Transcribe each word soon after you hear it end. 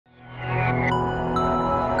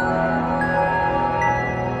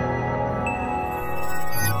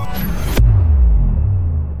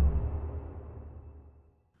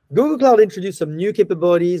Google Cloud introduced some new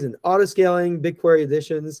capabilities in autoscaling, BigQuery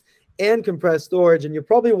Editions, and compressed storage, and you're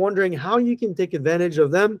probably wondering how you can take advantage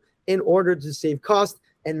of them in order to save cost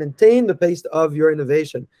and maintain the pace of your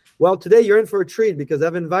innovation. Well, today you're in for a treat because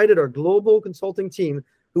I've invited our global consulting team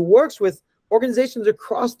who works with organizations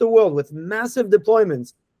across the world with massive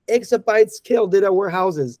deployments, exabyte scale data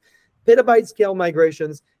warehouses, petabyte scale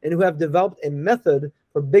migrations, and who have developed a method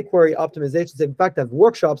for BigQuery optimizations. In fact, I have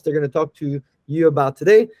workshops they're going to talk to you about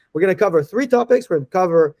today. We're going to cover 3 topics. We're going to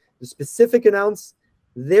cover the specific accounts,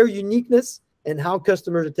 their uniqueness, and how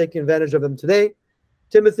customers are taking advantage of them today.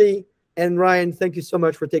 Timothy and Ryan, thank you so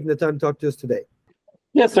much for taking the time to talk to us today.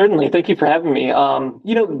 Yeah, certainly. Thank you for having me.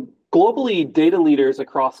 Globally, data leaders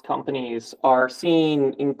across companies are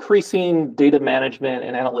seeing increasing data management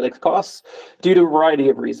and analytics costs due to a variety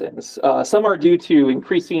of reasons. Some are due to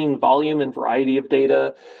increasing volume and variety of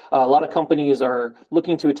data. A lot of companies are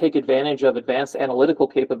looking to take advantage of advanced analytical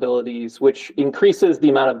capabilities, which increases the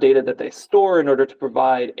amount of data that they store in order to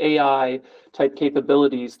provide AI-type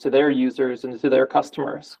capabilities to their users and to their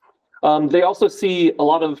customers. They also see a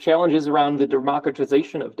lot of challenges around the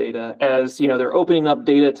democratization of data, as they're opening up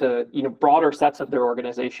data to broader sets of their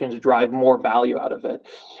organization to drive more value out of it.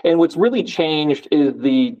 And what's really changed is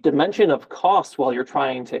the dimension of cost while you're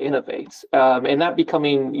trying to innovate, and that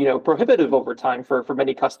becoming prohibitive over time for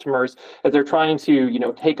many customers as they're trying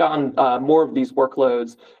to take on more of these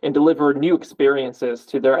workloads and deliver new experiences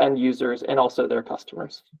to their end users and also their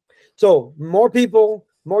customers. So more people,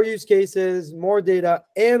 more use cases, more data,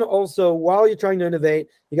 and also while you're trying to innovate,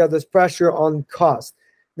 you got this pressure on cost.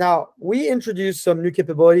 Now, we introduced some new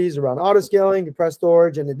capabilities around autoscaling, compressed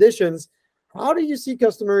storage, and editions. How do you see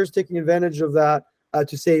customers taking advantage of that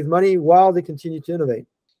to save money while they continue to innovate?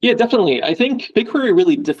 Yeah, definitely. I think BigQuery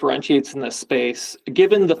really differentiates in this space,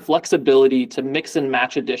 given the flexibility to mix and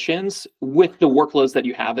match editions with the workloads that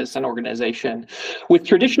you have as an organization. With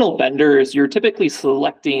traditional vendors, you're typically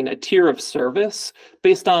selecting a tier of service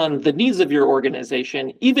based on the needs of your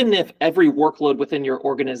organization, even if every workload within your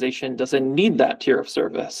organization doesn't need that tier of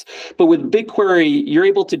service. But with BigQuery, you're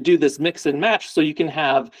able to do this mix and match so you can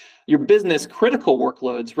have your business critical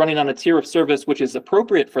workloads running on a tier of service which is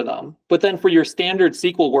appropriate for them. But then for your standard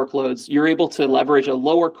SQL workloads, you're able to leverage a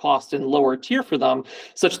lower cost and lower tier for them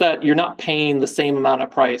such that you're not paying the same amount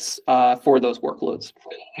of price for those workloads.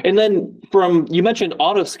 And then you mentioned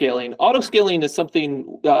autoscaling. Autoscaling is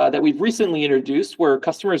something that we've recently introduced where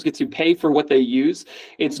customers get to pay for what they use.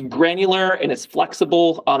 It's granular and it's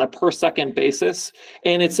flexible on a per second basis.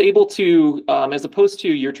 And it's able to, as opposed to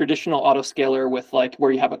your traditional autoscaler with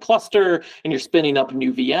where you have a cluster and you're spinning up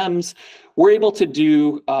new VMs, we're able to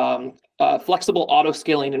do flexible auto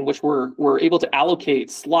scaling in which we're able to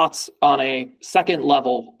allocate slots on a second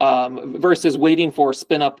level versus waiting for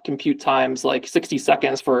spin up compute times like 60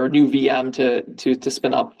 seconds for a new VM to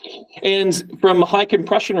spin up. And from high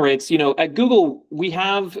compression rates, at Google, we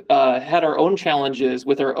have had our own challenges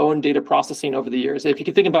with our own data processing over the years. If you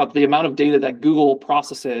can think about the amount of data that Google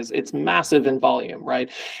processes, it's massive in volume,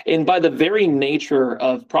 right? And by the very nature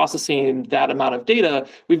of processing that amount of data,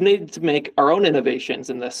 we've needed to make our own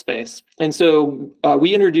innovations in this space. And so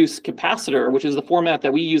we introduced Capacitor, which is the format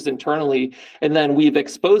that we use internally, and then we've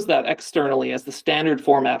exposed that externally as the standard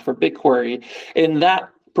format for BigQuery, and that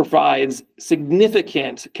provides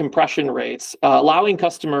significant compression rates, allowing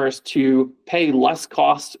customers to pay less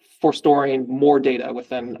cost for storing more data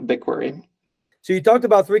within BigQuery. So you talked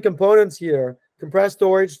about 3 components here: compressed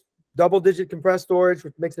storage, double-digit compressed storage,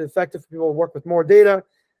 which makes it effective for people to work with more data;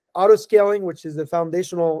 auto-scaling, which is the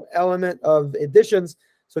foundational element of editions.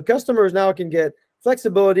 So customers now can get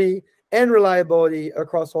flexibility and reliability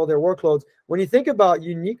across all their workloads. When you think about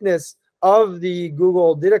uniqueness of the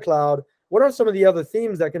Google Data Cloud, what are some of the other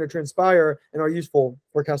themes that can transpire and are useful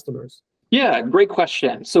for customers? Yeah, great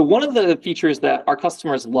question. So one of the features that our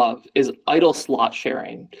customers love is idle slot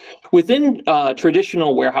sharing. Within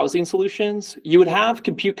traditional warehousing solutions, you would have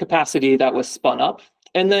compute capacity that was spun up.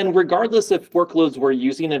 And then regardless if workloads were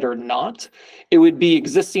using it or not, it would be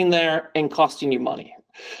existing there and costing you money.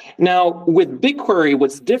 Now, with BigQuery,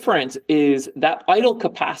 what's different is that idle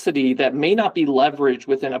capacity that may not be leveraged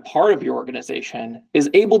within a part of your organization is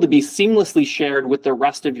able to be seamlessly shared with the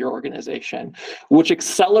rest of your organization, which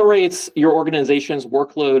accelerates your organization's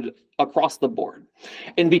workload across the board.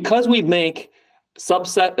 And because we make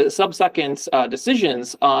sub-second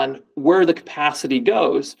decisions on where the capacity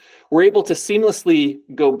goes, we're able to seamlessly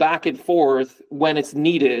go back and forth when it's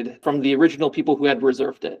needed from the original people who had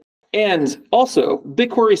reserved it. And also,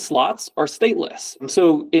 BigQuery slots are stateless.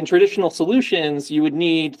 So in traditional solutions, you would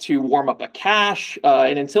need to warm up a cache,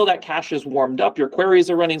 and until that cache is warmed up, your queries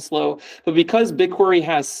are running slow. But because BigQuery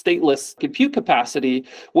has stateless compute capacity,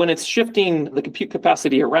 when it's shifting the compute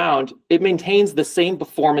capacity around, it maintains the same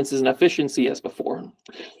performances and efficiency as before.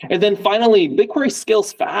 And then finally, BigQuery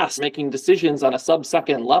scales fast, making decisions on a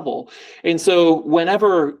sub-second level. And so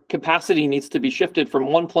whenever capacity needs to be shifted from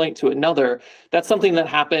one point to another, that's something that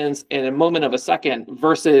happens in a moment of a second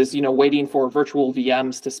versus, waiting for virtual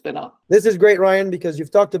VMs to spin up. This is great, Ryan, because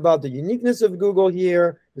you've talked about the uniqueness of Google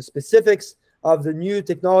here, the specifics of the new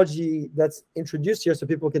technology that's introduced here so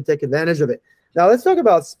people can take advantage of it. Now, let's talk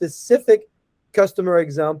about specific customer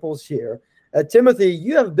examples here. Timothy,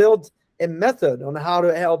 you have built a method on how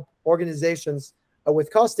to help organizations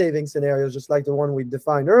with cost-saving scenarios, just like the one we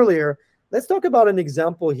defined earlier. Let's talk about an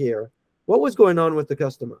example here. What was going on with the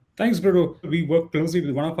customer? Thanks, Bruno. We worked closely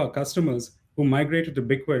with one of our customers who migrated to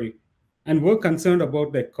BigQuery and were concerned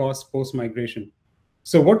about their cost post-migration.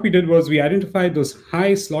 So what we did was we identified those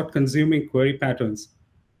high slot-consuming query patterns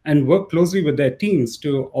and worked closely with their teams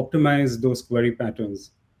to optimize those query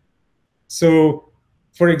patterns. So,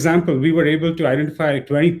 for example, we were able to identify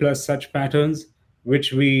 20 plus such patterns,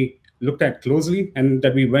 which we looked at closely and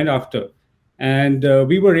that we went after. And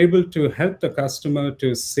we were able to help the customer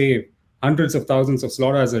to save hundreds of thousands of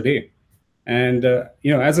slot hours a day. And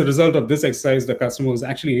as a result of this exercise, the customer was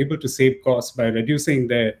actually able to save costs by reducing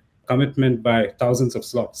their commitment by thousands of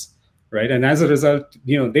slots, right? And as a result,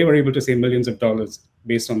 they were able to save millions of dollars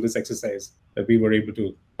based on this exercise that we were able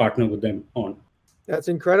to partner with them on. That's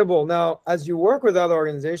incredible. Now, as you work with other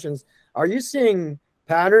organizations, are you seeing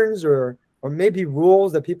patterns or maybe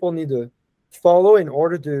rules that people need to follow in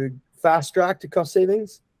order to fast track to cost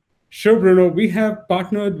savings? Sure, Bruno. We have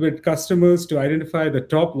partnered with customers to identify the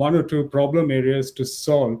top 1 or 2 problem areas to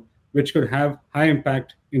solve, which could have high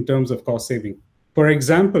impact in terms of cost saving. For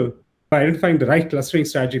example, by identifying the right clustering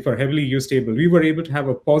strategy for heavily used table, we were able to have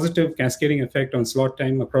a positive cascading effect on slot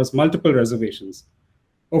time across multiple reservations.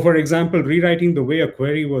 Or for example, rewriting the way a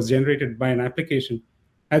query was generated by an application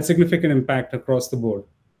had significant impact across the board.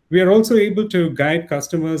 We are also able to guide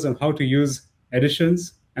customers on how to use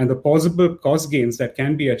additions and the possible cost gains that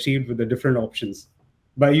can be achieved with the different options.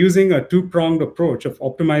 By using a two-pronged approach of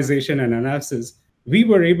optimization and analysis, we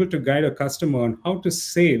were able to guide a customer on how to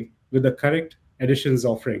save with the correct additions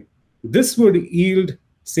offering. This would yield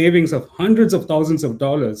savings of hundreds of thousands of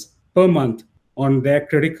dollars per month on their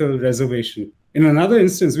critical reservation. In another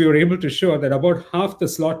instance, we were able to show that about half the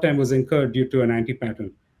slot time was incurred due to an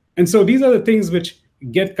anti-pattern. And so these are the things which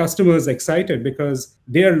get customers excited because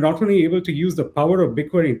they are not only able to use the power of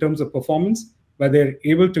BigQuery in terms of performance, but they're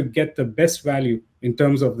able to get the best value in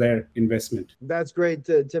terms of their investment. That's great,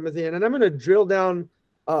 Timothy. And then I'm going to drill down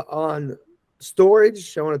on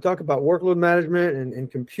storage. I want to talk about workload management and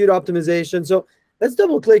compute optimization. So let's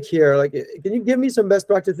double click here. Can you give me some best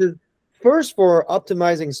practices first for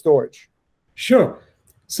optimizing storage? Sure.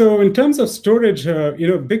 So in terms of storage,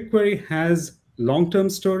 BigQuery has long-term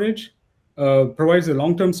storage, provides a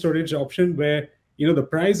long-term storage option where the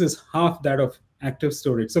price is half that of active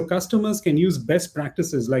storage. So customers can use best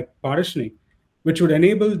practices like partitioning, which would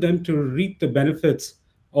enable them to reap the benefits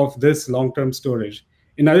of this long-term storage.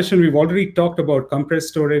 In addition, we've already talked about compressed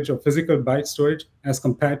storage or physical byte storage as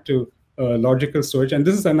compared to logical storage. And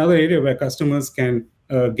this is another area where customers can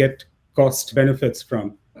get cost benefits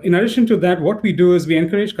from. In addition to that, what we do is we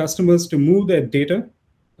encourage customers to move their data,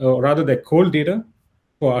 or rather their cold data,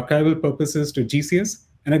 for archival purposes to GCS.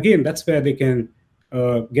 And again, that's where they can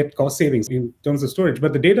get cost savings in terms of storage.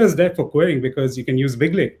 But the data is there for querying because you can use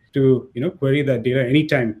BigLake to query that data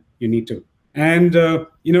anytime you need to. And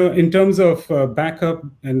in terms of backup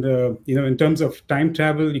and in terms of time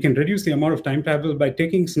travel, you can reduce the amount of time travel by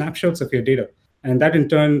taking snapshots of your data. And that in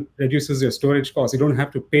turn reduces your storage costs. You don't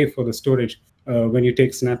have to pay for the storage when you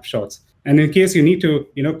take snapshots. And in case you need to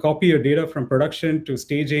copy your data from production to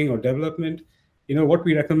staging or development, what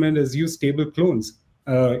we recommend is use stable clones.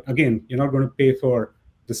 Again, you're not going to pay for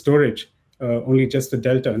the storage, only just the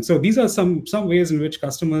delta. And so these are some ways in which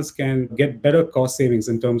customers can get better cost savings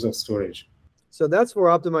in terms of storage. So that's for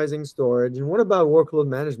optimizing storage. And what about workload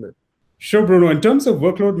management? Sure, Bruno. In terms of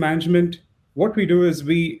workload management, what we do is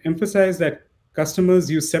we emphasize that customers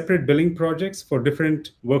use separate billing projects for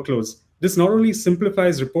different workloads. This not only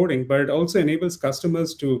simplifies reporting, but it also enables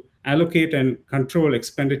customers to allocate and control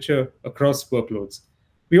expenditure across workloads.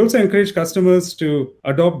 We also encourage customers to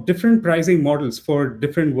adopt different pricing models for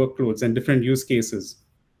different workloads and different use cases.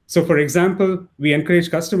 So for example, we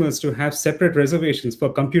encourage customers to have separate reservations for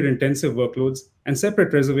compute-intensive workloads and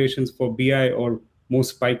separate reservations for BI or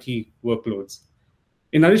most spiky workloads.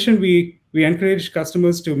 In addition, we encourage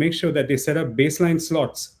customers to make sure that they set up baseline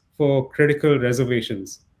slots for critical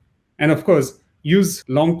reservations. And of course, use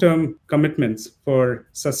long-term commitments for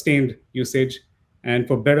sustained usage and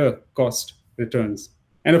for better cost returns.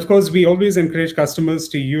 And of course, we always encourage customers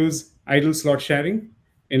to use idle slot sharing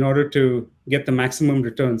in order to get the maximum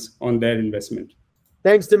returns on their investment.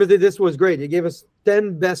 Thanks, Timothy. This was great. You gave us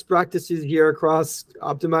 10 best practices here across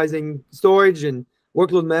optimizing storage and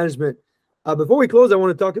workload management. Before we close, I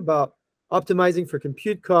want to talk about optimizing for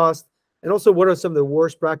compute cost and also what are some of the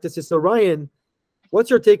worst practices. So Ryan, what's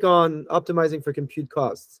your take on optimizing for compute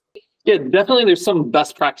costs? Yeah, definitely there's some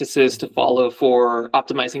best practices to follow for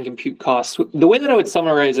optimizing compute costs. The way that I would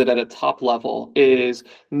summarize it at a top level is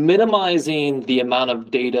minimizing the amount of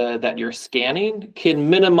data that you're scanning can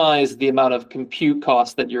minimize the amount of compute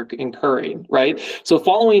costs that you're incurring, right? So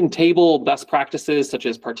following table best practices such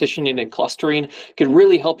as partitioning and clustering can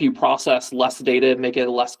really help you process less data and make it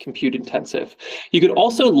less compute intensive. You could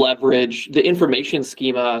also leverage the information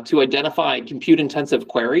schema to identify compute intensive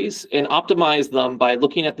queries and optimize them by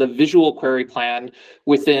looking at the visual query plan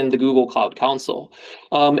within the Google Cloud Console.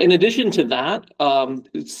 In addition to that,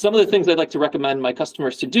 some of the things I'd like to recommend my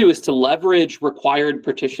customers to do is to leverage required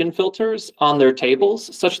partition filters on their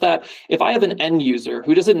tables, such that if I have an end user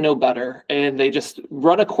who doesn't know better and they just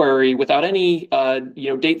run a query without any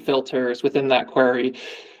date filters within that query,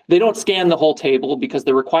 they don't scan the whole table because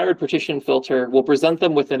the required partition filter will present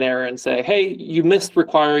them with an error and say, hey, you missed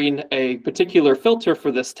requiring a particular filter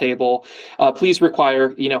for this table. Please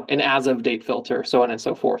require, an as of date filter, so on and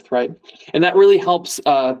so forth, right? And that really helps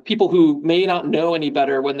people who may not know any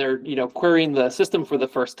better when they're, querying the system for the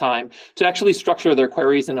first time to actually structure their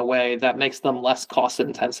queries in a way that makes them less cost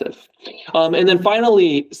intensive. And then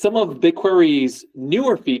finally, some of BigQuery's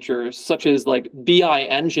newer features, such as like BI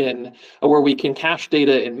Engine, where we can cache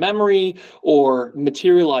data in memory, or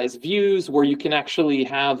materialize views where you can actually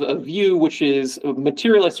have a view which is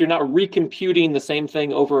materialized, you're not recomputing the same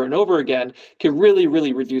thing over and over again, can really,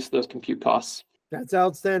 really reduce those compute costs. That's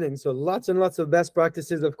outstanding. So lots and lots of best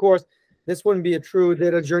practices. Of course, this wouldn't be a true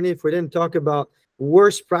data journey if we didn't talk about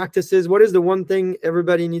worst practices. What is the one thing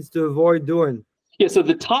everybody needs to avoid doing? Yeah, so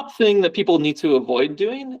the top thing that people need to avoid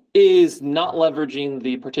doing is not leveraging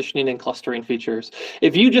the partitioning and clustering features.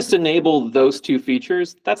 If you just enable those two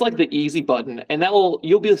features, that's like the easy button, and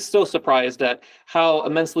you'll be so surprised at how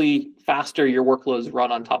immensely faster your workloads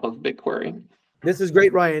run on top of BigQuery. This is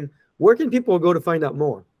great, Ryan. Where can people go to find out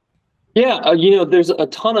more? Yeah, there's a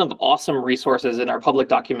ton of awesome resources in our public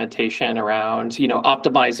documentation around,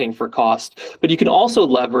 optimizing for cost, but you can also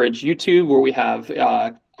leverage YouTube, where we have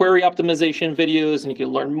query optimization videos, and you can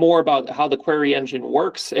learn more about how the query engine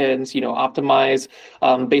works and optimize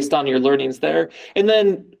based on your learnings there. And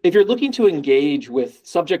then if you're looking to engage with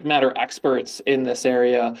subject matter experts in this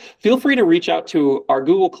area, feel free to reach out to our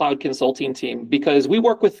Google Cloud consulting team, because we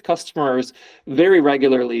work with customers very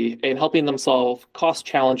regularly in helping them solve cost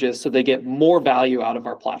challenges so they get more value out of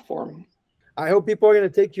our platform. I hope people are going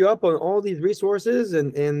to take you up on all these resources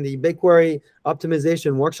and the BigQuery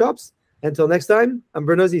optimization workshops. Until next time, I'm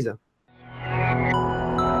Bruno Aziza.